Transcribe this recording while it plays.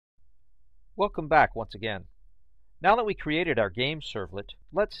Welcome back once again. Now that we created our game servlet,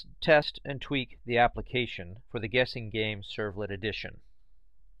 let's test and tweak the application for the guessing game servlet edition.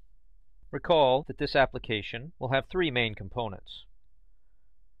 Recall that this application will have three main components.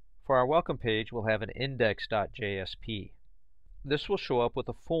 For our welcome page, we'll have an index.jsp. This will show up with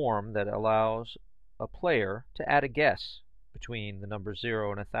a form that allows a player to add a guess between the numbers 0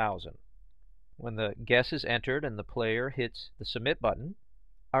 and 1,000. When the guess is entered and the player hits the submit button,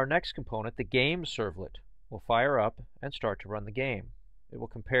 our next component, the game servlet, will fire up and start to run the game. It will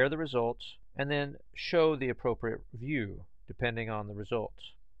compare the results and then show the appropriate view depending on the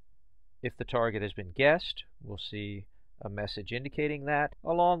results. If the target has been guessed, we'll see a message indicating that,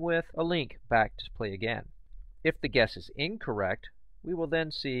 along with a link back to play again. If the guess is incorrect, we will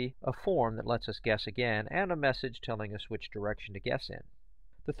then see a form that lets us guess again and a message telling us which direction to guess in.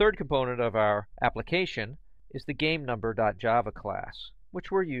 The third component of our application is the GameNumber.java class, which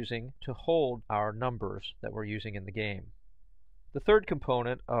we're using to hold our numbers that we're using in the game. The third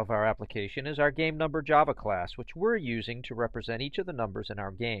component of our application is our GameNumber.java class, which we're using to represent each of the numbers in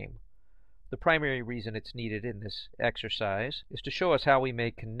our game. The primary reason it's needed in this exercise is to show us how we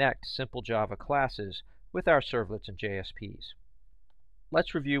may connect simple Java classes with our servlets and JSPs.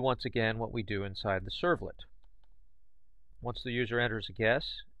 Let's review once again what we do inside the servlet. Once the user enters a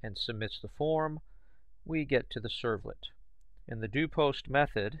guess and submits the form, we get to the servlet. In the doPost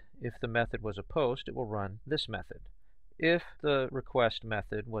method, if the method was a post, it will run this method. If the request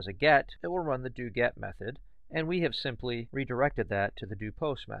method was a get, it will run the doGet method, and we have simply redirected that to the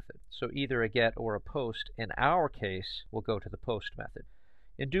doPost method. So either a get or a post, in our case, will go to the post method.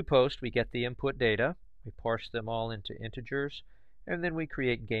 In doPost, we get the input data, we parse them all into integers, and then we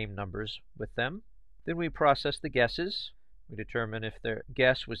create game numbers with them. Then we process the guesses. We determine if the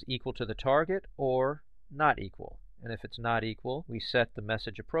guess was equal to the target or not equal. And if it's not equal, we set the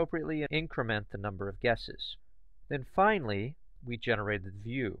message appropriately and increment the number of guesses. Then finally, we generate the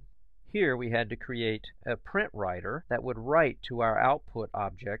view. Here we had to create a print writer that would write to our output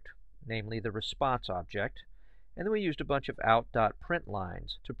object, namely the response object, and then we used a bunch of out.print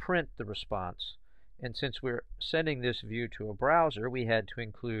lines to print the response. And since we're sending this view to a browser, we had to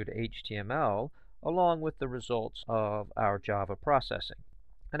include HTML along with the results of our Java processing.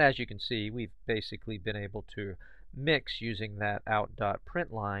 And as you can see, we've basically been able to mix, using that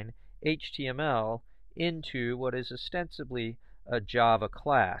out.print line, HTML into what is ostensibly a Java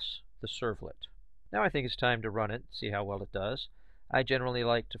class, the servlet. Now I think it's time to run it, see how well it does. I generally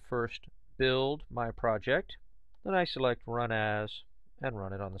like to first build my project, then I select Run As and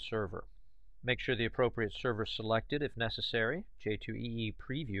run it on the server. Make sure the appropriate server is selected if necessary, J2EE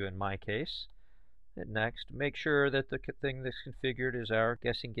Preview in my case. Hit Next. Make sure that the thing that's configured is our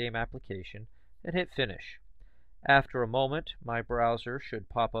guessing game application, and hit Finish. After a moment, my browser should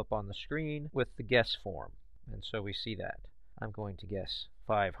pop up on the screen with the guess form, and so we see that. I'm going to guess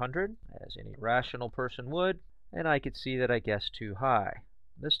 500, as any rational person would, and I could see that I guessed too high.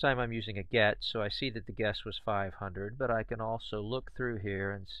 This time I'm using a get, so I see that the guess was 500, but I can also look through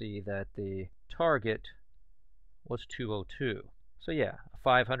here and see that the target was 202. So yeah, a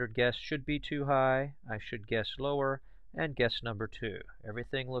 500 guess should be too high, I should guess lower, and guess number 2.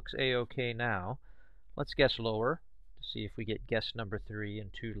 Everything looks a-okay now. Let's guess lower to see if we get guess number 3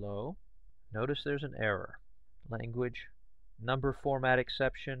 and too low. Notice there's an error. Language number format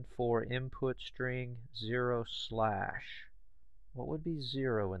exception for input string 0/. What would be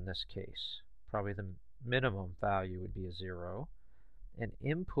 0 in this case? Probably the minimum value would be a 0. An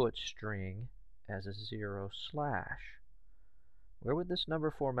input string as a 0/. Where would this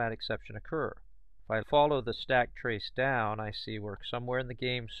number format exception occur? If I follow the stack trace down, I see we're somewhere in the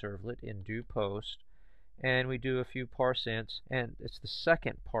game servlet in doPost, and we do a few parse ints, and it's the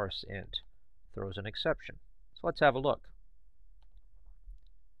second parse int throws an exception. So let's have a look.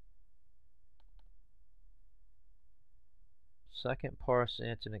 Second parse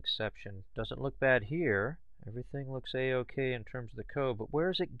int and exception. Doesn't look bad here. Everything looks a-okay in terms of the code, but where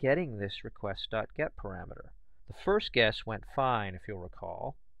is it getting this request.get parameter? The first guess went fine, if you'll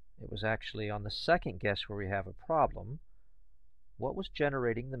recall. It was actually on the second guess where we have a problem. What was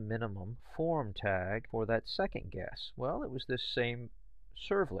generating the minimum form tag for that second guess? Well, it was this same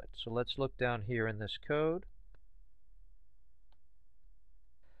servlet. So let's look down here in this code.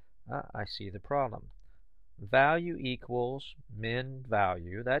 I see the problem. Value equals min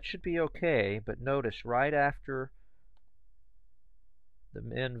value. That should be okay, but notice right after the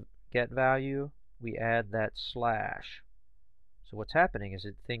min get value, we add that slash. So what's happening is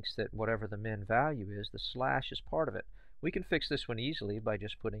it thinks that whatever the min value is, the slash is part of it. We can fix this one easily by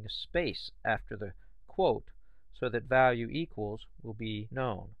just putting a space after the quote so that value equals will be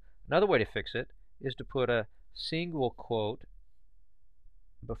known. Another way to fix it is to put a single quote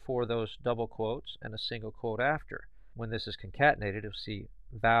before those double quotes and a single quote after. When this is concatenated, you'll see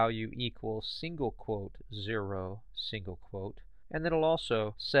value equals single quote 0 single quote, and it'll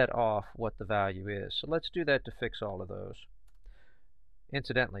also set off what the value is. So let's do that to fix all of those.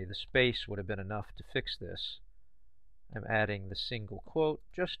 Incidentally, the space would have been enough to fix this. I'm adding the single quote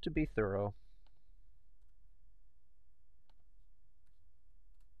just to be thorough.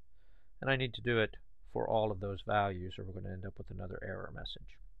 And I need to do it for all of those values, or we're going to end up with another error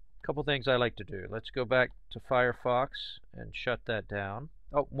message. A couple things I like to do. Let's go back to Firefox and shut that down.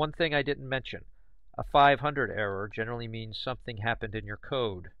 Oh, one thing I didn't mention. A 500 error generally means something happened in your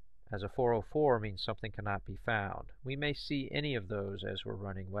code, as a 404 means something cannot be found. We may see any of those as we're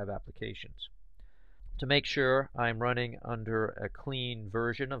running web applications. To make sure I'm running under a clean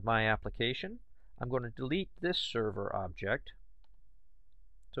version of my application, I'm going to delete this server object.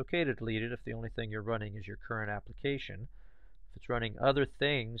 It's okay to delete it if the only thing you're running is your current application. If it's running other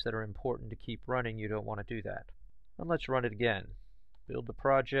things that are important to keep running, you don't want to do that. And let's run it again. Build the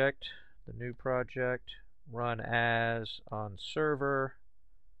project, the new project, run as on server,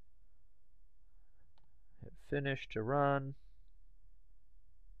 hit finish to run.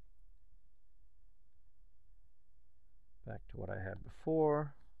 Back to what I had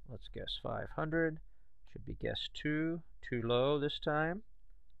before. Let's guess 500. Should be guess 2. Too low this time.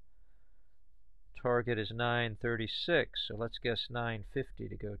 Target is 936, so let's guess 950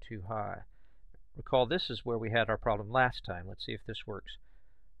 to go too high. Recall this is where we had our problem last time. Let's see if this works.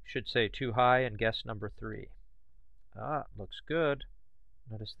 Should say too high and guess number 3. Ah, looks good.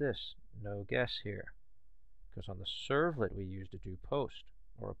 Notice this, no guess here. Because on the servlet we used a do post,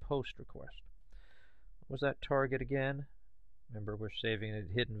 or a post request. What was that target again? Remember, we're saving it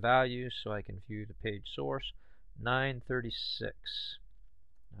hidden values so I can view the page source. 936.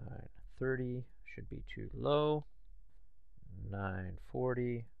 930 should be too low.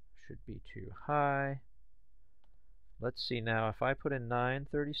 940 should be too high. Let's see now, if I put in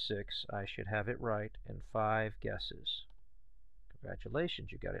 936, I should have it right in 5 guesses.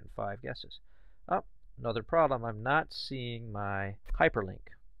 Congratulations, you got it in 5 guesses. Oh, another problem, I'm not seeing my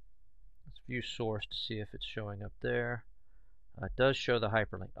hyperlink. Let's view source to see if it's showing up there. It does show the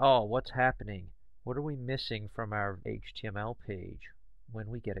hyperlink. Oh, what's happening? What are we missing from our HTML page when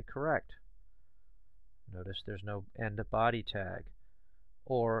we get it correct? Notice there's no end of body tag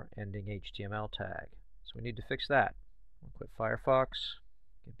or ending HTML tag. So we need to fix that. We'll quit Firefox,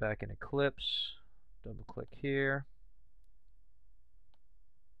 get back in Eclipse, double click here.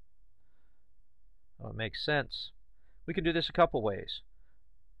 Oh, it makes sense. We can do this a couple ways.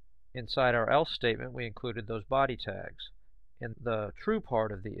 Inside our else statement, we included those body tags. In the true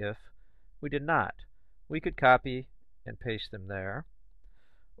part of the if, we did not. We could copy and paste them there,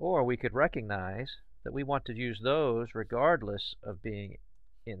 or we could recognize that we want to use those regardless of being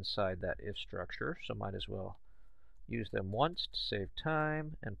inside that if structure, so might as well use them once to save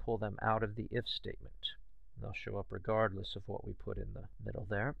time and pull them out of the if statement. And they'll show up regardless of what we put in the middle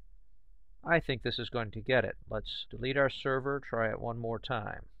there. I think this is going to get it. Let's delete our server, try it one more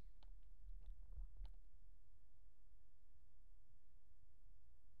time.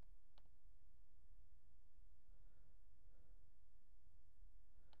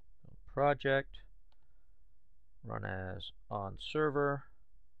 Project, run as on server,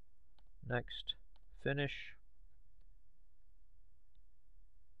 next, finish.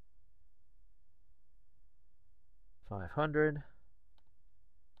 $500.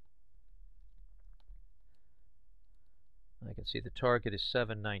 I can see the target is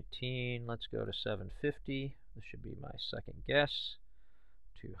 719. Let's go to 750. This should be my second guess.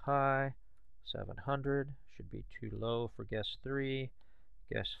 Too high. 700 should be too low for guess 3.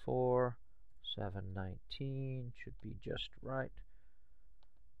 Guess 4. 719 should be just right.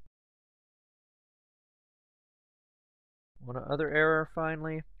 One other error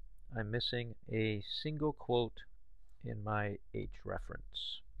finally. I'm missing a single quote in my href.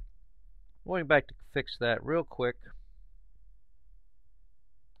 Going back to fix that real quick.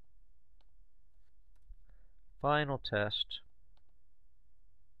 Final test.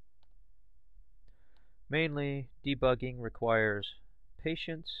 Mainly, debugging requires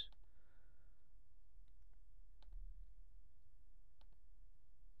patience,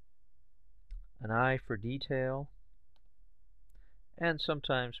 an eye for detail, and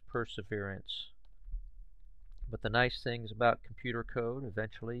sometimes perseverance. But the nice things about computer code,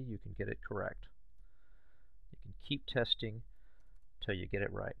 eventually you can get it correct. You can keep testing till you get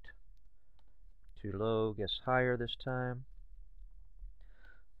it right. Too low, guess higher this time.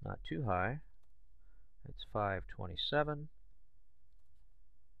 Not too high. It's 527.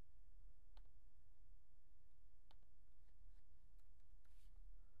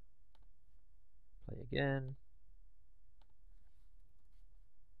 again.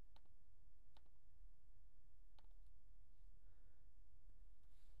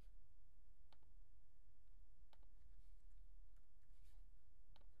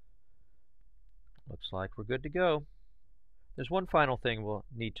 Looks like we're good to go. There's one final thing we'll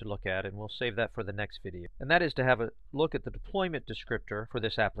need to look at, and we'll save that for the next video, and that is to have a look at the deployment descriptor for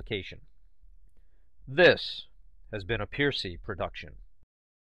this application. This has been a Piercy production.